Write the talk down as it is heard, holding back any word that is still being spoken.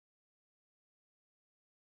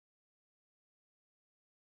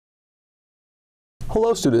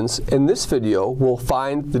Hello students, in this video we'll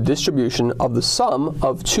find the distribution of the sum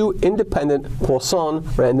of two independent Poisson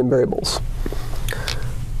random variables.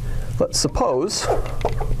 Let's suppose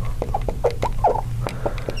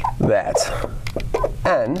that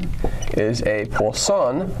n is a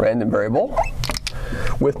Poisson random variable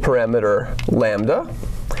with parameter lambda,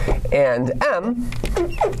 and m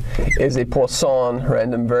is a Poisson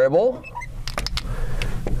random variable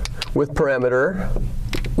with parameter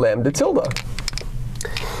lambda tilde.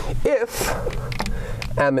 If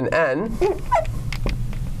m and n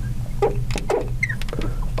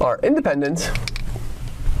are independent,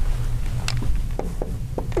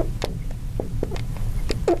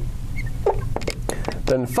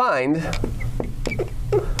 then find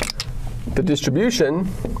the distribution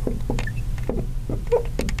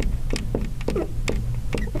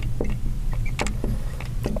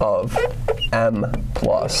of m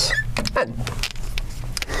plus n.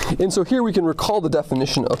 And so here we can recall the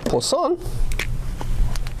definition of Poisson.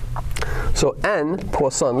 So n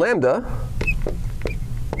Poisson lambda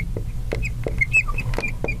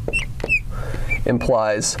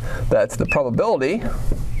implies that the probability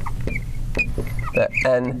that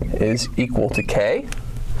n is equal to k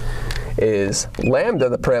is lambda,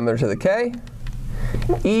 the parameter to the k,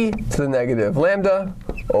 e to the negative lambda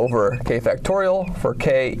over k factorial for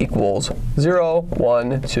k equals 0,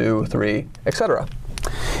 1, 2, 3, etc.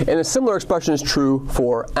 And a similar expression is true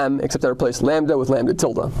for m, except I replace lambda with lambda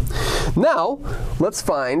tilde. Now, let's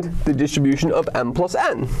find the distribution of m plus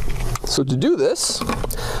n. So to do this,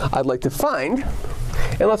 I'd like to find,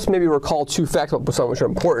 and let's maybe recall two facts about Poisson which are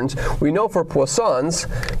important. We know for Poissons,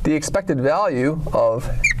 the expected value of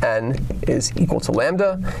n is equal to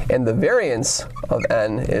lambda, and the variance of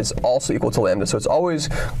n is also equal to lambda. So it's always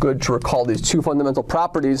good to recall these two fundamental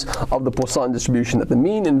properties of the Poisson distribution, that the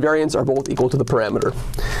mean and variance are both equal to the parameter.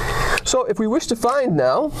 So if we wish to find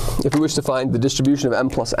now, if we wish to find the distribution of m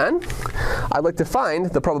plus n, I'd like to find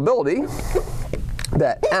the probability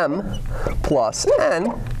that m plus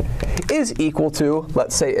n is equal to,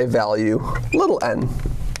 let's say, a value little n.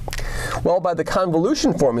 Well, by the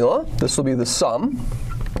convolution formula, this will be the sum.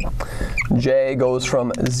 J goes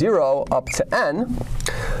from 0 up to n.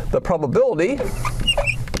 The probability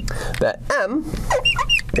that m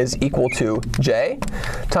is equal to j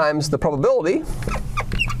times the probability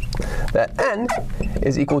that n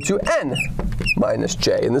is equal to n minus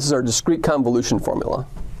j. And this is our discrete convolution formula.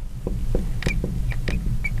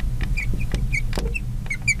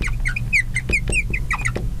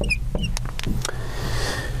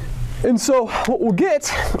 And so what we'll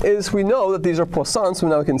get is, we know that these are Poissons, so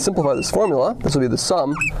now we can simplify this formula. This will be the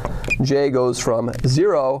sum. J goes from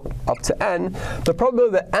 0 up to n. The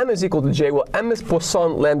probability that m is equal to j, well, m is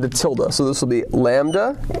Poisson lambda tilde. So this will be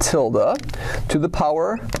lambda tilde to the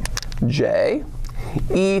power j,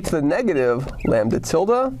 e to the negative lambda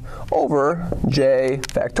tilde over j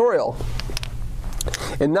factorial.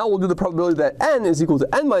 And now we'll do the probability that n is equal to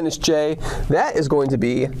n minus j. That is going to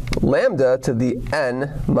be lambda to the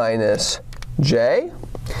n minus j,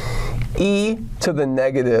 e to the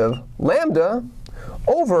negative lambda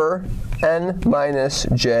over n minus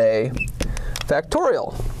j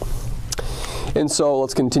factorial. And so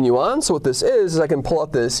let's continue on. So what this is I can pull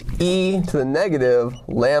out this e to the negative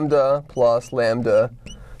lambda plus lambda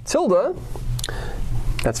tilde.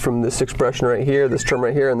 That's from this expression right here, this term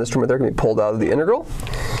right here, and this term right there can be pulled out of the integral.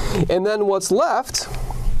 And then what's left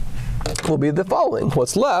will be the following.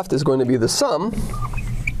 What's left is going to be the sum.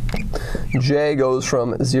 J goes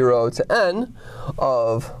from 0 to n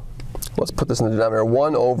of, let's put this in the denominator,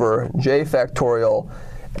 1 over j factorial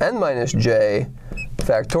n minus j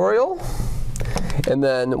factorial. And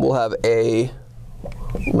then we'll have a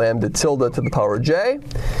lambda tilde to the power j,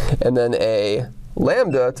 and then a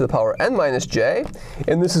lambda to the power n minus j.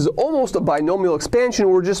 And this is almost a binomial expansion.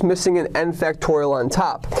 We're just missing an n factorial on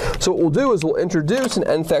top. So what we'll do is we'll introduce an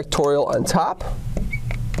n factorial on top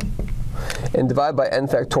and divide by n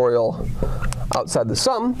factorial outside the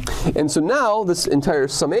sum. And so now this entire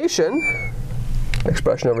summation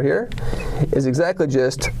expression over here is exactly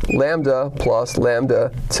just lambda plus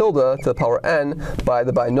lambda tilde to the power n by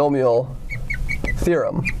the binomial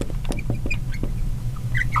theorem.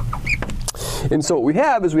 And so what we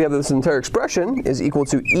have is we have this entire expression is equal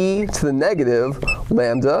to e to the negative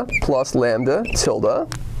lambda plus lambda tilde.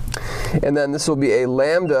 And then this will be a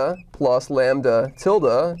lambda plus lambda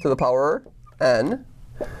tilde to the power n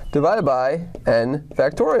divided by n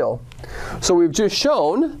factorial. So we've just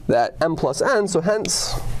shown that m plus n, so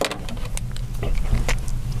hence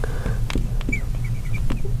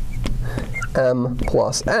m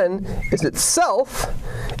plus n is itself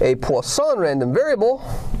a Poisson random variable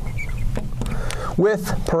with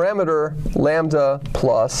parameter lambda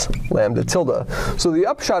plus lambda tilde. So the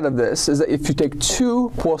upshot of this is that if you take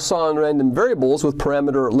two Poisson random variables with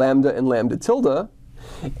parameter lambda and lambda tilde,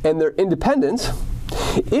 and they're independent,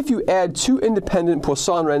 if you add two independent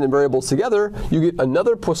Poisson random variables together, you get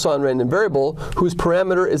another Poisson random variable whose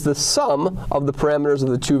parameter is the sum of the parameters of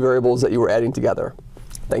the two variables that you were adding together.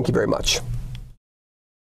 Thank you very much.